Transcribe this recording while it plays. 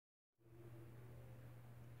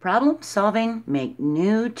Problem solving, make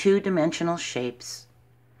new two-dimensional shapes.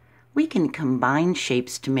 We can combine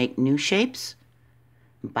shapes to make new shapes.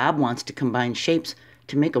 Bob wants to combine shapes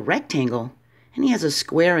to make a rectangle, and he has a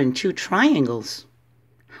square and two triangles.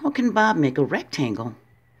 How can Bob make a rectangle?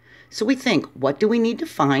 So we think, what do we need to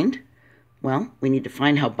find? Well, we need to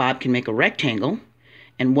find how Bob can make a rectangle.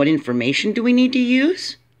 And what information do we need to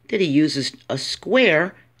use? That he uses a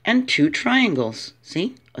square and two triangles.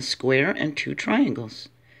 See? A square and two triangles.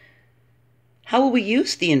 How will we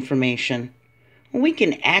use the information? Well, we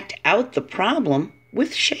can act out the problem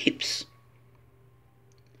with shapes.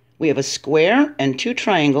 We have a square and two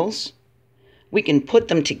triangles. We can put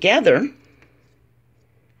them together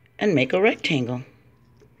and make a rectangle.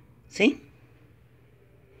 See?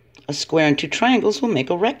 A square and two triangles will make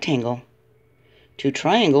a rectangle. Two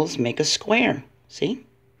triangles make a square. See?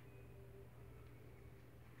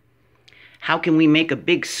 How can we make a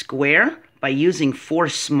big square? By using four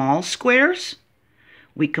small squares.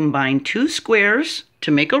 We combine two squares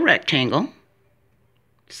to make a rectangle,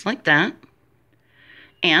 just like that.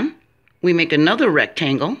 And we make another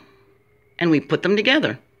rectangle, and we put them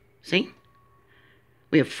together. See?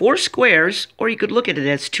 We have four squares, or you could look at it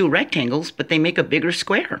as two rectangles, but they make a bigger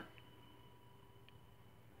square.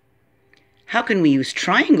 How can we use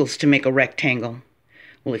triangles to make a rectangle?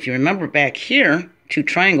 Well, if you remember back here, two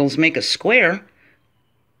triangles make a square.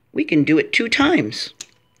 We can do it two times.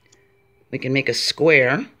 We can make a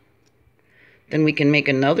square, then we can make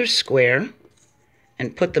another square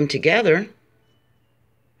and put them together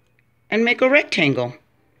and make a rectangle.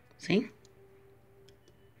 See?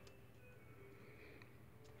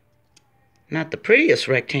 Not the prettiest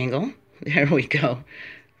rectangle. There we go.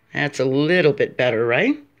 That's a little bit better,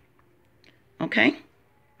 right? Okay.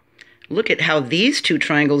 Look at how these two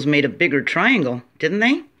triangles made a bigger triangle, didn't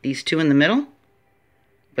they? These two in the middle.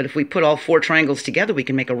 But if we put all four triangles together, we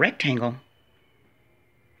can make a rectangle.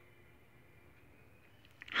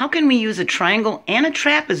 How can we use a triangle and a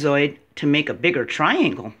trapezoid to make a bigger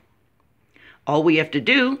triangle? All we have to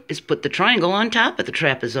do is put the triangle on top of the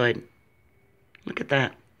trapezoid. Look at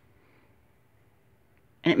that.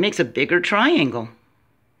 And it makes a bigger triangle.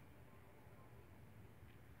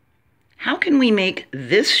 How can we make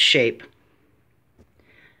this shape?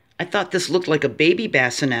 I thought this looked like a baby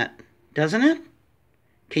bassinet, doesn't it?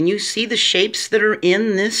 Can you see the shapes that are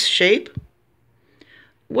in this shape?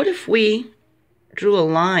 What if we drew a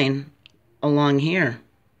line along here?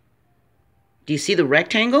 Do you see the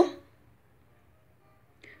rectangle?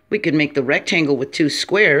 We could make the rectangle with two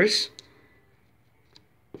squares.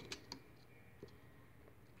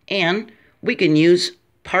 And we can use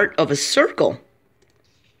part of a circle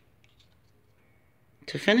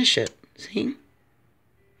to finish it. See?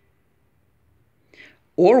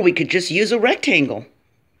 Or we could just use a rectangle.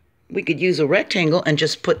 We could use a rectangle and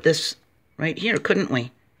just put this right here, couldn't we?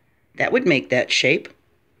 That would make that shape.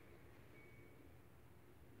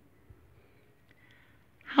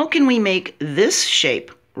 How can we make this shape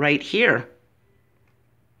right here?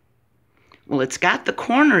 Well, it's got the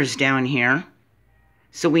corners down here,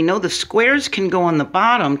 so we know the squares can go on the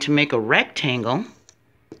bottom to make a rectangle.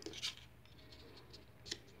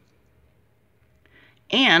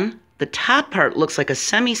 And the top part looks like a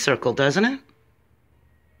semicircle, doesn't it?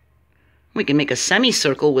 We can make a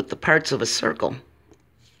semicircle with the parts of a circle.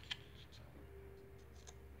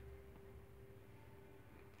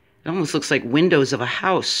 It almost looks like windows of a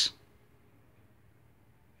house.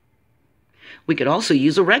 We could also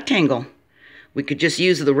use a rectangle. We could just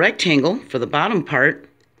use the rectangle for the bottom part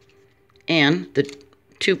and the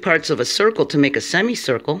two parts of a circle to make a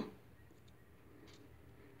semicircle,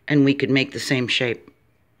 and we could make the same shape.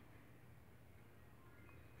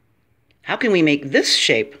 How can we make this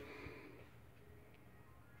shape?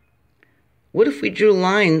 What if we drew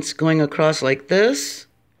lines going across like this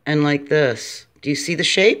and like this? Do you see the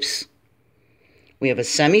shapes? We have a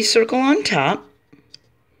semicircle on top,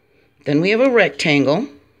 then we have a rectangle,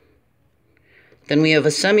 then we have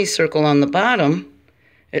a semicircle on the bottom.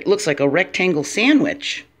 It looks like a rectangle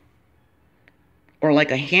sandwich, or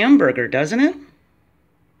like a hamburger, doesn't it?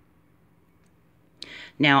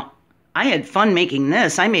 Now, I had fun making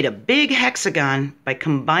this. I made a big hexagon by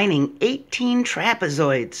combining 18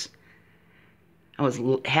 trapezoids. I was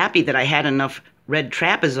happy that I had enough red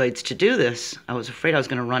trapezoids to do this. I was afraid I was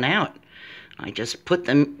going to run out. I just put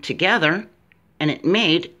them together, and it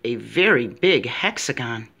made a very big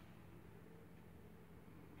hexagon.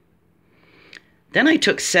 Then I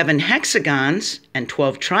took 7 hexagons and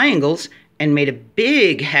 12 triangles and made a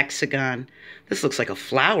big hexagon. This looks like a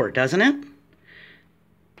flower, doesn't it?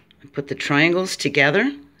 I put the triangles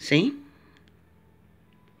together, see?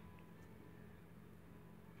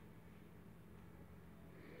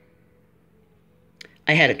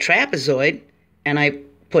 I had a trapezoid, and I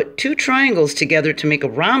put two triangles together to make a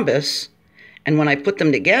rhombus, and when I put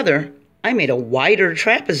them together, I made a wider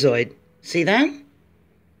trapezoid. See that?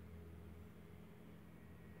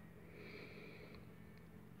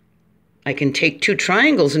 I can take two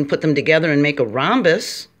triangles and put them together and make a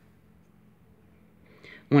rhombus.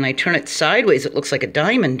 When I turn it sideways, it looks like a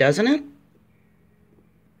diamond, doesn't it?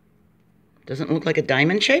 Doesn't it look like a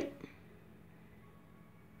diamond shape?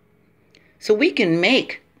 So we can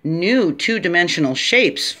make new two-dimensional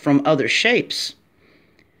shapes from other shapes.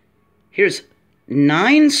 Here's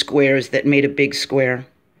 9 squares that made a big square.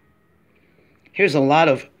 Here's a lot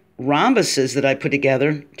of rhombuses that I put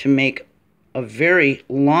together to make a very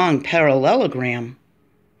long parallelogram.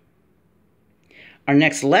 Our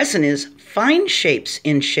next lesson is find shapes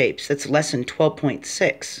in shapes. That's lesson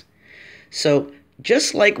 12.6. So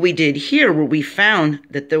just like we did here where we found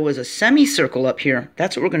that there was a semicircle up here,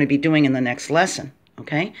 that's what we're going to be doing in the next lesson.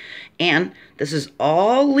 Okay? And this is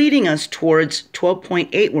all leading us towards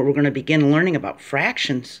 12.8 where we're going to begin learning about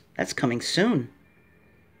fractions. That's coming soon.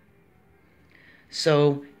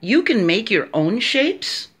 So you can make your own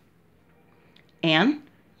shapes, and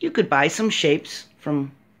you could buy some shapes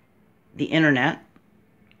from the internet.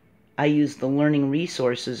 I use the Learning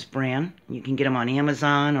Resources brand. You can get them on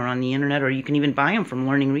Amazon or on the internet, or you can even buy them from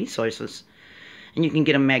Learning Resources. And you can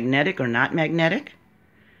get them magnetic or not magnetic.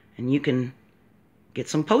 And you can get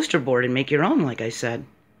some poster board and make your own, like I said,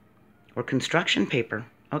 or construction paper.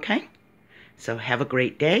 Okay? So have a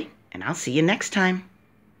great day, and I'll see you next time.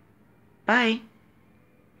 Bye.